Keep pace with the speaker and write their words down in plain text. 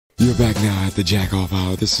You're back now at the Jack Off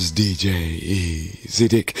Hour. This is DJ EZ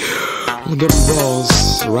Dicc on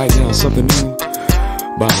WBALLZ. Right now, something new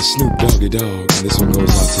by Snoop Doggy Dogg. And this one goes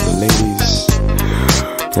out to the ladies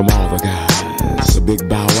from all the guys. A big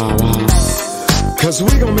bow wow wow. Cause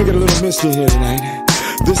we gonna make it a little misty here tonight.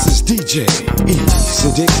 This is DJ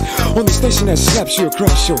EZ Dicc on the station that slaps you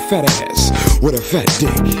across your fat ass with a fat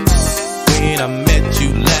dick. When I met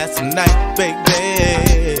you last night,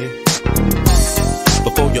 baby,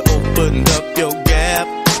 before you opened up your gap,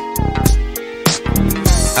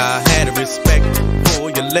 I had a respect for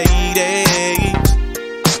your lady,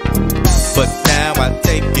 but now I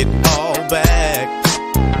take it all back,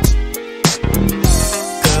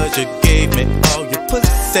 'cause you gave me all your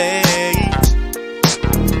pussy,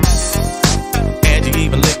 and you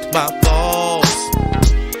even licked my balls.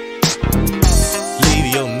 Leave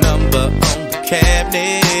your number on the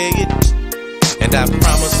cabinet, and I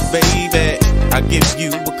promise, baby, I'll give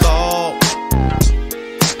you a call.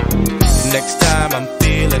 Next time I'm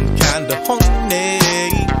feeling kinda horny,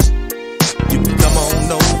 you can come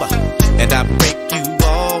on over and I'll break you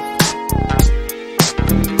off.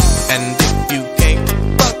 And if you can't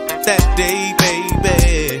fuck that day,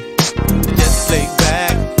 baby, just lay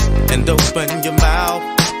back and open your mouth,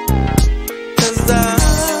 'cause I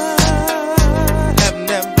have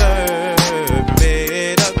never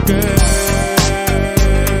met a girl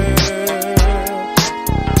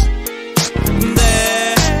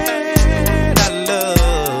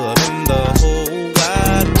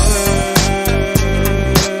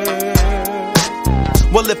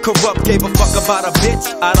if corrupt gave a fuck about a bitch,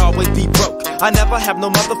 I'd always be broke. I never have no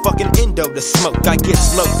motherfucking endo to smoke. I get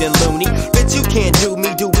sloped and loony. Bitch, you can't do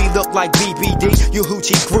me. Do we look like BBD? You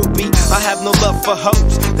hoochie groupie. I have no love for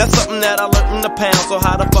hoes. That's something that I learned in the pound. So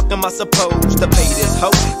how the fuck am I supposed to pay this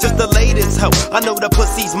hoe? Just the latest hoe. I know the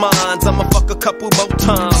pussy's mine. I'ma fuck a couple more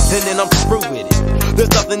times and then I'm through with it.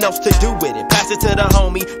 There's nothing else to do with it. Pass it to the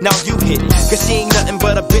homie, now you hit it. 'Cause she ain't nothing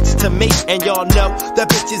but a bitch to me. And y'all know that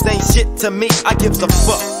bitches ain't shit to me. I gives a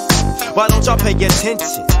fuck. Why don't y'all pay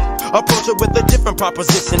attention? Approach her with a different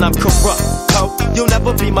proposition. I'm corrupt, ho. You'll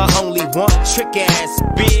never be my only one. Trick ass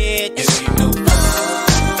bitch. It ain't no fun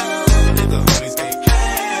if the homies can't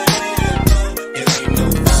have fun. It ain't no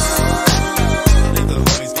fun if the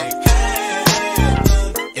homies can't have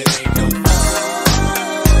fun. It ain't no fun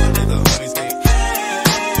if the homies can't have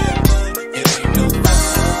fun. It ain't no fun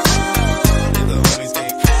if the homies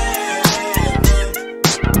can't have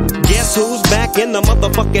fun. Guess who's back in the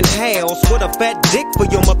motherfucking house with a fat dick for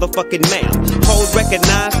your motherfucking mouth? Hoes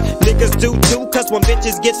recognize, niggas do too, 'cause when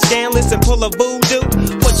bitches get scandalous and pull a voodoo,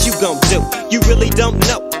 what you gon' do? You really don't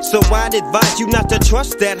know, so I'd advise you not to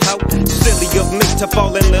trust that hoe. Silly of me to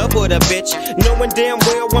fall in love with a bitch, knowing damn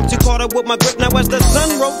well I'm too caught up with my grip. Now as the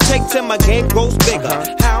sun rotates and my game grows bigger,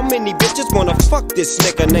 how many bitches wanna fuck this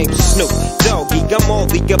nigga named Snoop Doggy? I'm all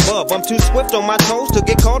the above, I'm too swift on my toes to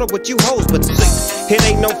get caught up with you hoes, but see, it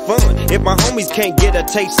ain't no fun if my homies can't get a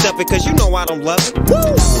taste of it, 'cause you know I don't love it.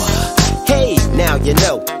 Woo! Hey, now you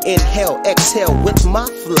know, inhale, exhale with my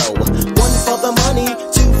flow. 1 for the money,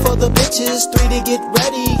 2 for the bitches, 3 to get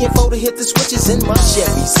ready, and 4 to hit the switches in my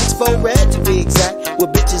Chevy. 6 for red to be exact,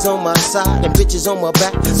 with bitches on my side and bitches on my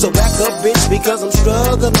back. So back up, bitch, because I'm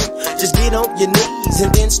struggling. Just get on your knees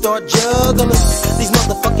and then start juggling these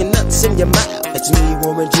motherfucking nuts in your mouth. It's me,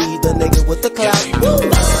 Warren G, the nigga with the clout. Woo!